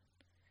on.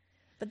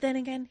 But then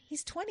again,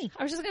 he's 20.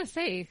 I was just going to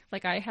say,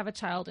 like, I have a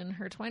child in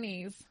her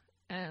 20s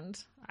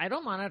and I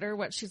don't monitor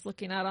what she's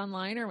looking at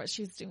online or what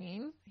she's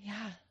doing.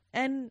 Yeah.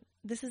 And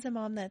this is a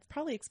mom that's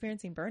probably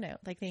experiencing burnout,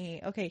 like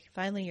thinking, okay,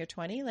 finally you're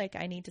 20, like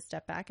I need to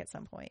step back at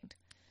some point.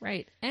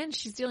 Right. And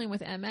she's dealing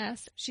with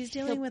MS. She's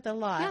dealing with a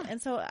lot. Yeah.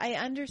 And so I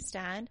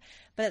understand,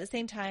 but at the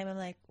same time, I'm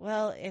like,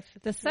 well, if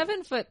The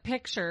 7-foot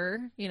picture,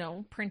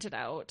 printed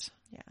out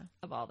yeah,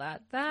 of all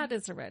that, that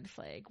is a red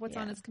flag. What's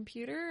on Yeah. his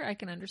computer? I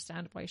can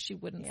understand why she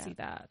wouldn't Yeah. see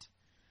that.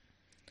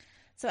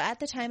 So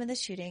at the time of the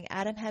shooting,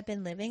 Adam had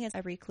been living as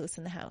a recluse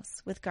in the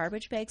house, with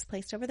garbage bags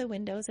placed over the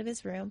windows of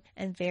his room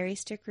and very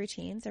strict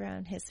routines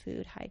around his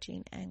food,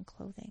 hygiene, and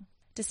clothing.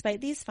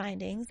 Despite these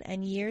findings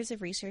and years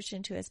of research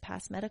into his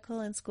past medical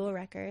and school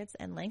records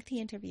and lengthy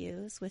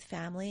interviews with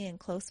family and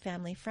close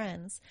family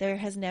friends, there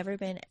has never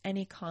been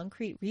any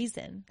concrete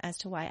reason as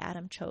to why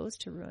Adam chose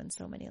to ruin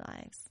so many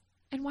lives.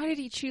 And why did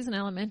he choose an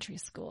elementary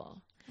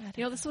school?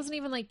 This wasn't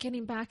even like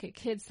getting back at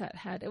kids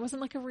it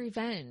wasn't like a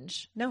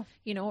revenge. No.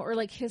 Or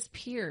like his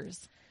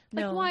peers.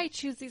 Like, No. why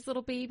choose these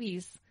little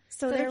babies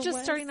So that there are just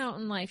was- starting out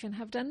in life and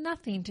have done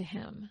nothing to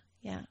him?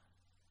 Yeah.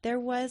 There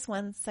was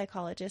one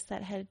psychologist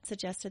that had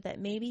suggested that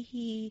maybe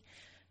he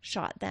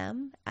shot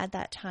them at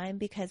that time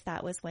because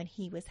that was when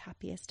he was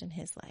happiest in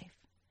his life.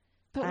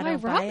 But I why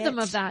don't buy rob them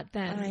it. of that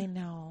then? I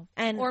know.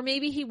 And Or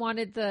maybe he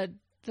wanted the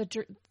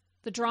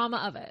drama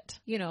of it,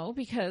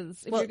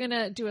 because if Well- you're going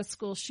to do a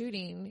school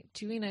shooting,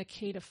 doing a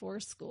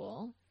K-4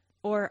 school.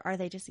 or are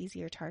they just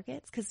easier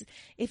targets? Because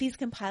if he's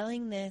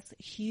compiling this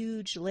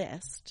huge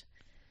list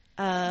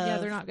of... Yeah,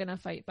 they're not going to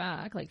fight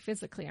back. Like,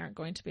 physically aren't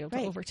going to be able to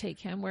Right. overtake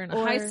him. Where in a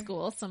Or- high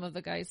school, some of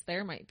the guys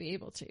there might be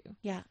able to.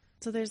 Yeah.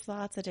 So there's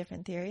lots of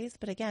different theories.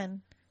 But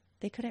again,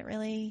 they couldn't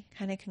really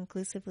kind of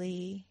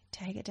conclusively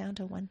tag it down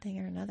to one thing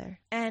or another.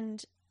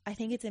 And I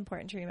think it's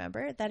important to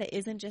remember that it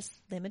isn't just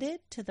limited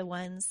to the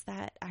ones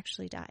that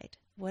actually died.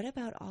 What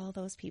about all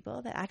those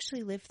people that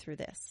actually lived through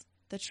this?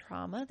 The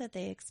trauma that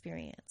they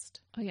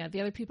experienced. Oh, yeah,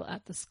 the other people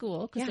at the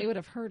school, because Yeah. they would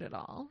have heard it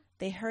all.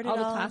 They heard All it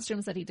the all.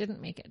 classrooms that he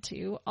didn't make it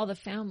to, all the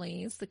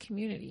families, the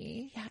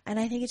community. Yeah, and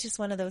I think it's just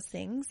one of those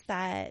things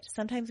that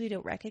sometimes we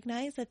don't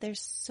recognize that there's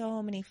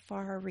so many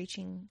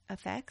far-reaching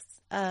effects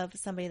of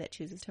somebody that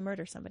chooses to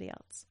murder somebody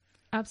else.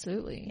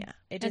 Absolutely. Yeah.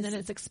 And then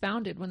it's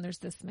expounded when there's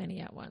this many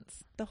at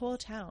once. the whole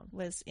town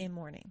was in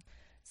mourning.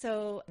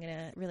 So I'm going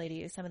to relay to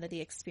you some of the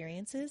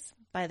experiences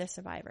by the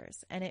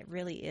survivors. And it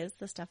really is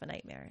the stuff of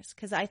nightmares.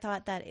 Because I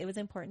thought that it was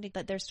important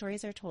that their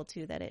stories are told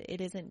too, that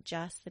it isn't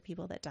just the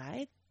people that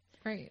died.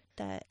 Right.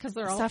 That Because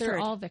suffered. they're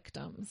all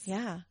victims.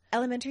 Yeah.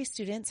 Elementary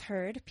students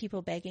heard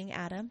people begging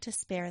Adam to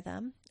spare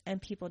them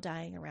and people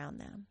dying around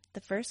them.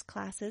 The first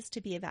classes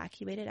to be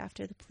evacuated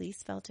after the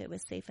police felt it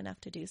was safe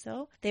enough to do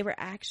so, they were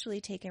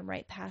actually taken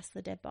right past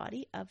the dead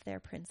body of their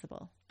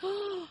principal.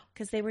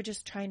 Because they were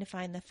just trying to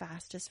find the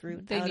fastest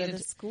route out of the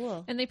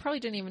school. And they probably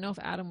didn't even know if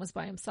Adam was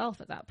by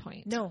himself at that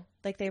point. No,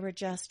 like they were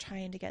just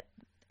trying to get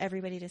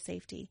everybody to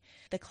safety.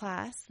 The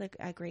class,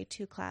 a grade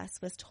 2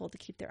 class, was told to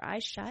keep their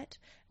eyes shut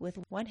with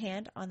one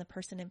hand on the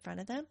person in front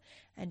of them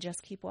and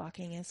just keep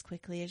walking as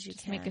quickly as you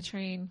can. Make a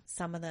train.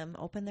 Some of them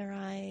open their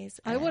eyes.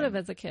 I would have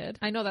as a kid.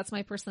 I know that's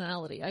my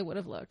personality. I would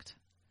have looked.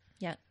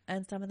 Yeah,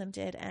 and some of them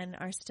did and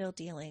are still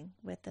dealing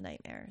with the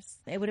nightmares.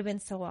 It would have been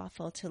so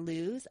awful to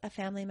lose a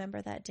family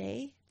member that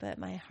day, but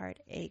my heart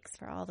aches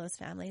for all those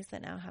families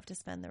that now have to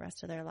spend the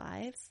rest of their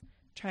lives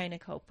trying to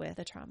cope with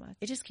the trauma.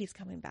 It just keeps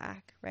coming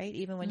back, right?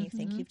 Even when you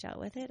think you've dealt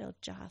with it, it'll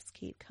just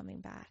keep coming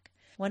back.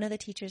 One of the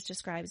teachers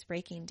describes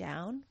breaking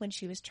down when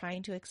she was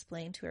trying to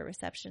explain to a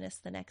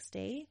receptionist the next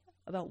day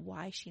about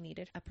why she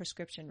needed a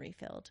prescription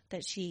refilled,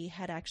 that she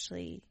had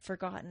actually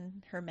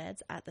forgotten her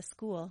meds at the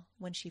school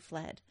when she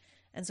fled.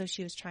 And so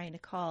she was trying to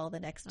call the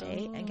next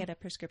day and get a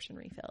prescription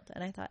refilled.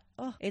 And I thought,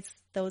 it's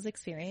those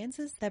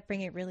experiences that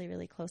bring it really,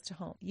 really close to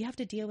home. You have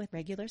to deal with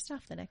regular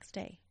stuff the next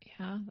day.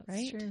 Yeah, that's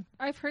right? true.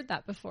 I've heard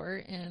that before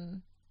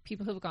in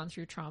people who have gone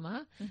through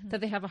trauma,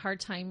 that they have a hard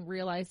time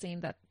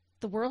realizing that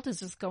the world is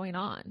just going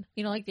on.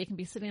 You know, like they can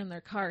be sitting in their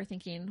car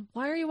thinking,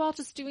 why are you all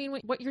just doing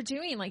what you're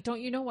doing? Like,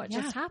 don't you know what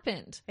just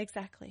happened?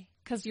 Exactly.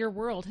 Because your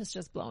world has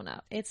just blown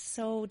up. It's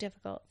so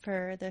difficult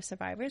for the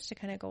survivors to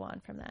kind of go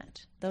on from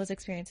that. Those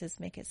experiences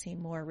make it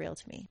seem more real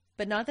to me.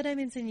 But not that I'm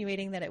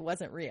insinuating that it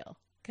wasn't real,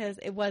 because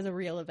it was a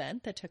real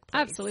event that took place.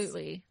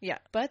 Absolutely. Yeah.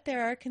 But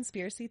there are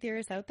conspiracy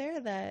theorists out there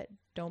that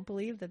don't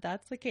believe that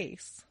that's the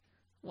case.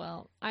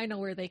 Well, I know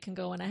where they can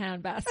go in a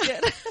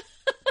handbasket.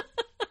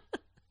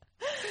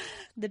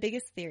 The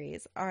biggest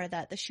theories are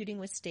that the shooting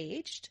was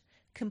staged,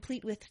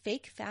 complete with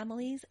fake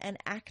families and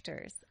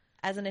actors,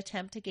 as an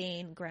attempt to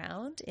gain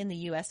ground in the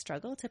U.S.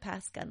 struggle to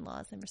pass gun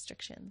laws and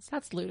restrictions.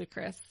 That's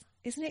ludicrous.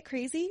 Isn't it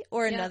crazy?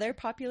 Or another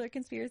popular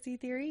conspiracy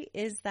theory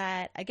is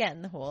that,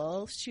 again, the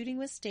whole shooting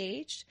was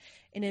staged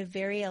in a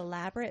very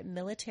elaborate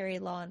military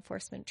law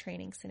enforcement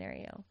training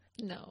scenario.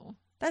 No.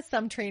 That's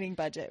some training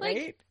budget,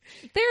 right?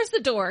 There's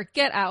the door.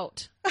 Get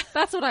out.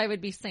 That's what I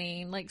would be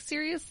saying. Like,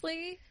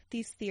 seriously?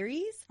 These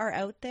theories are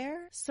out there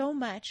so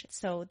much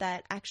so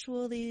that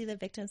actually the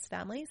victims'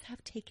 families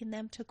have taken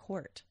them to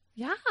court.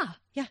 Yeah.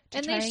 Yeah.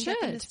 And try they and should.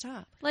 get them to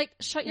stop. Like,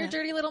 shut your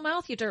dirty little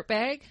mouth, you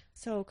dirtbag.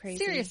 So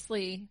crazy.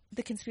 Seriously.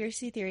 The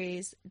conspiracy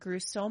theories grew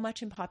so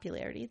much in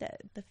popularity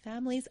that the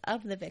families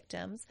of the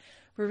victims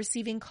were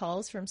receiving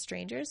calls from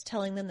strangers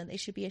telling them that they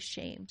should be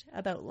ashamed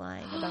about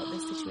lying about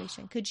this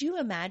situation. Could you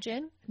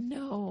imagine?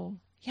 No.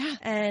 Yeah.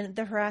 And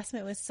the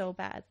harassment was so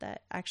bad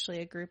that actually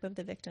a group of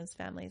the victims'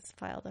 families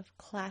filed a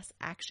class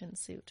action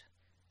suit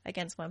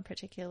against one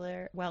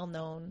particular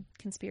well-known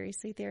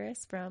conspiracy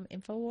theorist from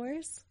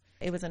InfoWars.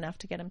 It was enough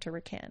to get him to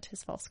recant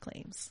his false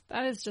claims.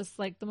 That is just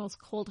like the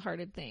most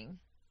cold-hearted thing.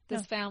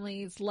 This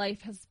family's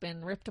life has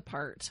been ripped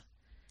apart.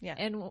 Yeah.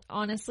 And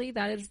honestly,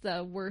 that is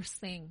the worst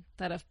thing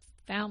that a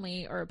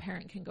family or a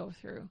parent can go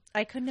through.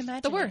 I couldn't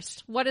imagine the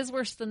worst. What is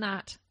worse than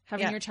that?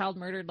 Having your child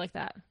murdered like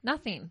that?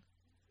 Nothing.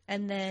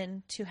 And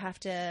then to have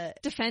to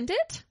defend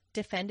it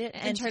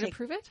and try to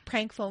prove it.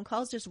 Prank phone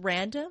calls, just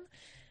random,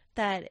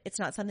 that it's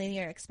not something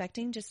you're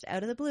expecting, just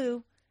out of the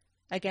blue.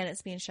 Again,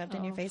 it's being shoved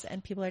in your face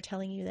and people are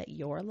telling you that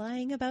you're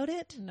lying about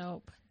it.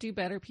 Nope. Do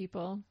better,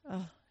 people.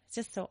 Oh, it's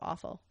just so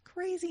awful.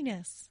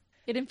 Craziness.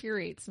 It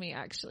infuriates me,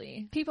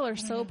 actually. People are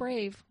so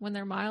brave when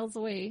they're miles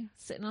away,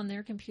 sitting on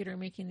their computer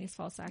making these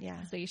false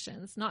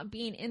accusations, not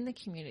being in the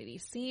community,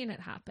 seeing it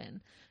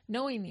happen,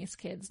 knowing these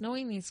kids,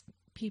 knowing these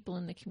people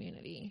in the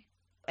community.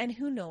 And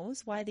who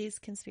knows why these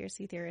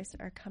conspiracy theorists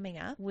are coming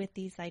up with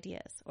these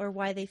ideas or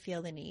why they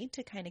feel the need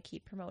to kind of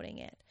keep promoting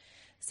it.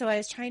 So I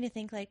was trying to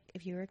think, like,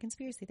 if you were a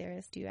conspiracy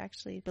theorist, do you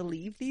actually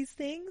believe these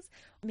things?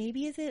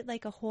 Maybe is it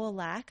like a whole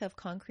lack of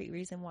concrete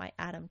reason why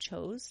Adam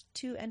chose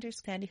to enter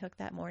Sandy Hook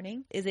that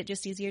morning? Is it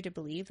just easier to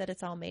believe that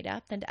it's all made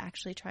up than to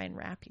actually try and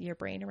wrap your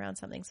brain around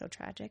something so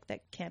tragic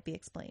that can't be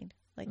explained?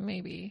 Like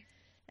maybe.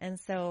 And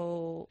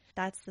so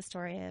that's the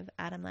story of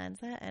Adam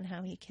Lanza and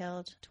how he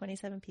killed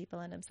 27 people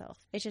and himself.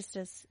 It just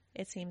does,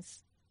 it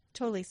seems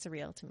totally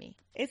surreal to me.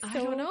 It's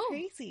so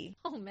crazy.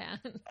 Oh, man.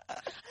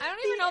 I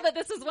don't even know that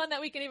this is one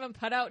that we can even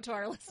put out to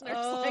our listeners.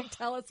 Like,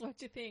 tell us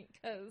what you think.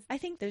 Cause I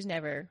think there's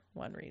never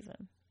one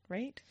reason,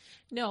 right?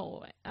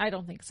 No, I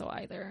don't think so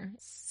either.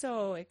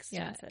 So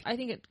extensive. Yeah, I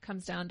think it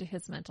comes down to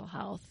his mental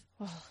health.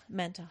 Oh,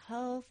 mental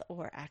health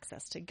or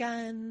access to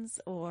guns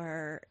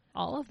or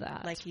all of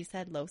that. Like you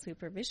said, low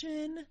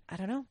supervision. I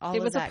don't know.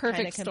 It was a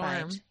perfect storm.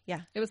 Combined.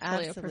 Yeah. It was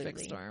totally a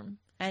perfect storm.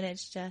 And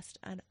it's just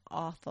an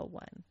awful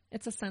one.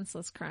 It's a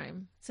senseless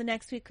crime. So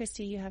next week,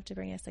 Christy, you have to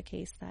bring us a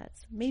case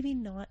that's maybe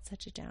not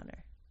such a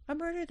downer. A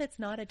murder that's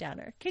not a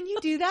downer. Can you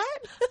do that?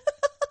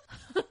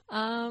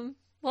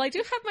 Well, I do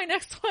have my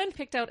next one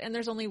picked out and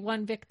there's only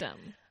one victim.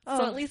 Oh,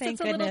 so at least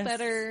it's a goodness. little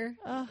better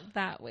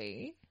that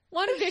way.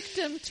 One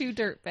victim, 2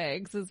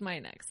 dirtbags is my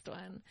next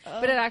one.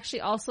 But it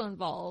actually also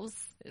involves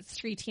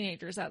 3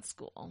 teenagers at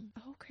school.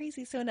 Oh,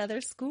 crazy. So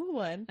another school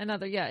one.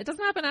 It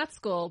doesn't happen at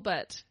school,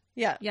 but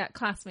yeah,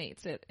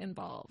 classmates it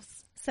involves.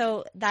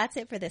 So that's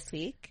it for this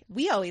week.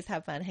 We always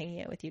have fun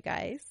hanging out with you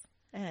guys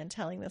and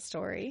telling the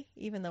story,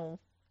 even though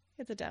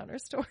it's a downer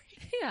story.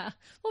 Yeah.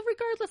 Well,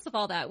 regardless of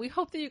all that, we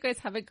hope that you guys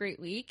have a great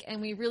week, and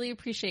we really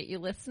appreciate you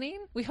listening.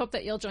 We hope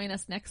that you'll join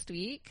us next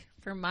week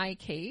for My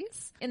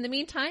Case. In the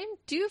meantime,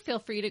 do feel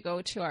free to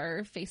go to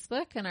our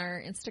Facebook and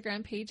our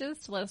Instagram pages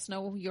to let us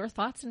know your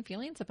thoughts and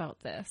feelings about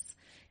this.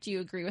 Do you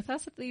agree with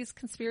us that these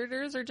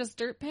conspirators are just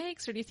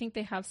dirtbags, or do you think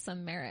they have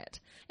some merit?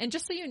 And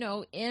just so you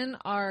know, in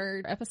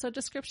our episode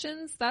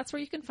descriptions, that's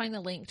where you can find the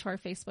link to our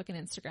Facebook and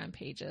Instagram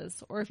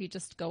pages. Or if you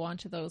just go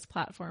onto those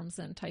platforms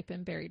and type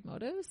in Buried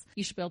Motives,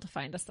 you should be able to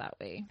find us that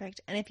way.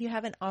 Correct. And if you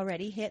haven't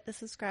already hit the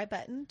subscribe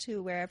button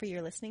to wherever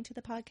you're listening to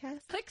the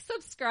podcast, click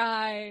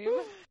subscribe.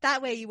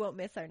 That way you won't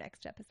miss our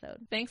next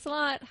episode. Thanks a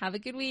lot. Have a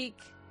good week.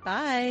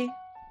 Bye.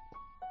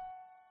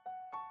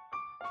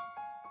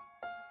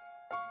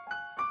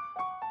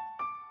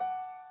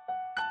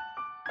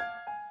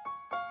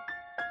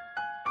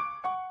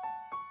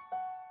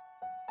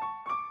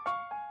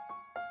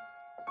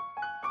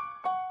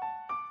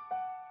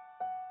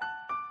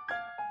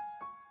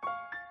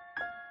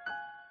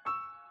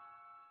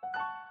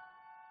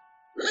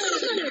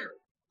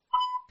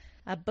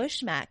 A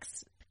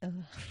Bushmax. Ugh.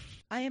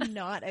 I am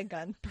not a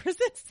gun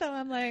person, so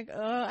I'm like,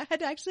 oh, I had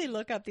to actually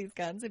look up these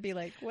guns and be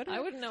like, what? I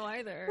wouldn't know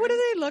either. What do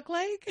they look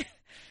like?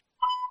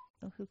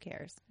 Oh, who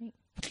cares? Well,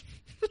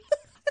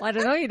 I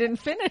don't know. You didn't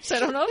finish. I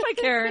don't know if I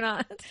care or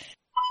not.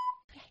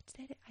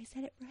 I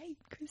said it right,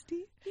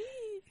 Christy.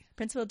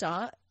 Principal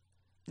Dawn.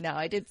 No,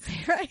 I didn't say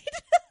it right.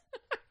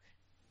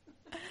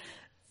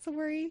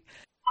 Sorry.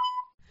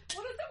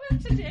 What is it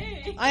with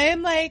today? I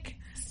am like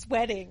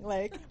sweating,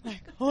 like,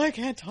 oh, I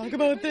can't talk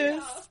about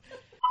this.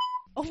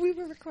 Oh, we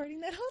were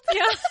recording that whole time?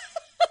 Yeah.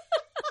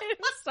 I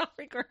didn't stop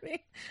recording.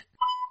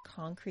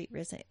 Concrete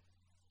risen.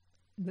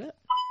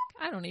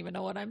 I don't even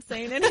know what I'm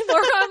saying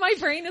anymore. My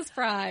brain is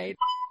fried.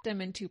 I'm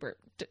in two burp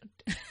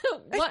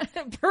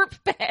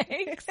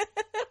bags.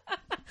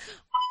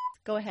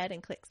 Go ahead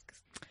and click.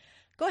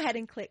 Go ahead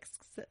and click.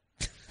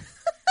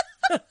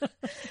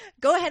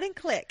 Go ahead and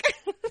click.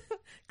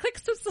 Click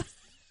subscribe.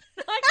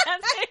 I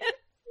can't say it.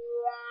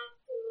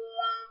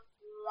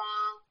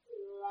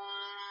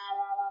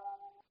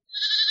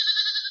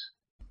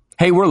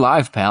 Hey, we're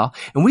live, pal,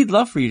 and we'd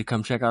love for you to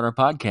come check out our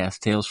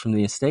podcast, Tales from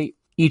the Estate.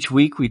 Each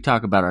week, we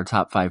talk about our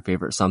top 5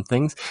 favorite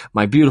somethings.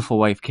 My beautiful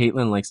wife,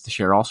 Caitlin, likes to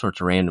share all sorts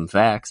of random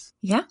facts.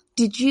 Yeah?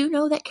 Did you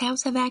know that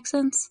cows have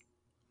accents?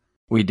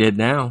 We did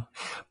now.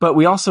 But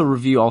we also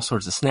review all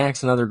sorts of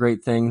snacks and other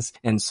great things.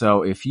 And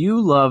so if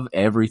you love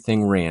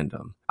everything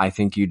random, I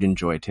think you'd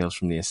enjoy Tales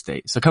from the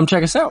Estate. So come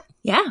check us out.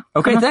 Yeah.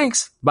 Okay,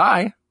 thanks.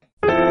 Bye.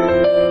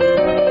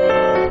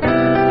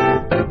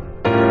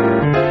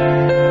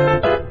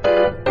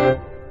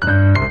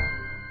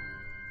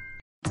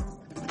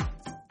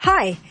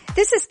 Hi,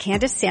 this is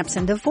Candace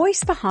Sampson, the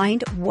voice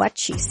behind What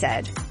She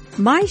Said.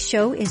 My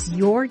show is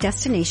your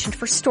destination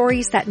for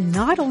stories that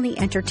not only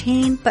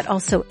entertain, but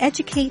also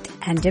educate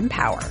and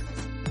empower.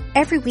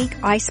 Every week,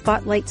 I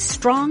spotlight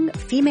strong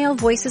female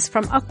voices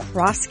from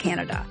across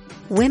Canada,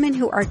 women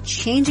who are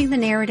changing the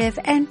narrative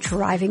and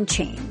driving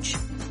change.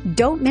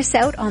 Don't miss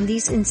out on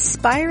these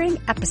inspiring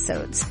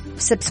episodes.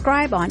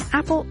 Subscribe on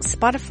Apple,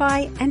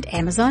 Spotify, and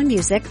Amazon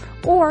Music,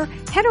 or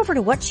head over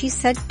to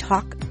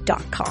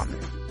whatshesaidtalk.com.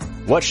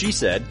 What She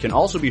Said can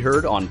also be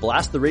heard on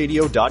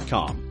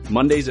blasttheradio.com,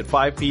 Mondays at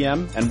 5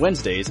 p.m. and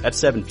Wednesdays at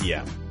 7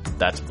 p.m.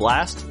 That's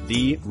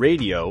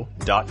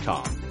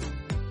blasttheradio.com.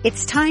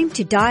 It's time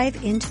to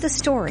dive into the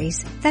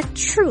stories that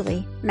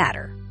truly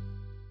matter.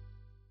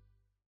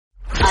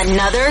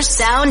 Another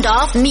Sound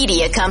Off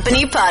Media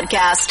Company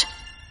podcast.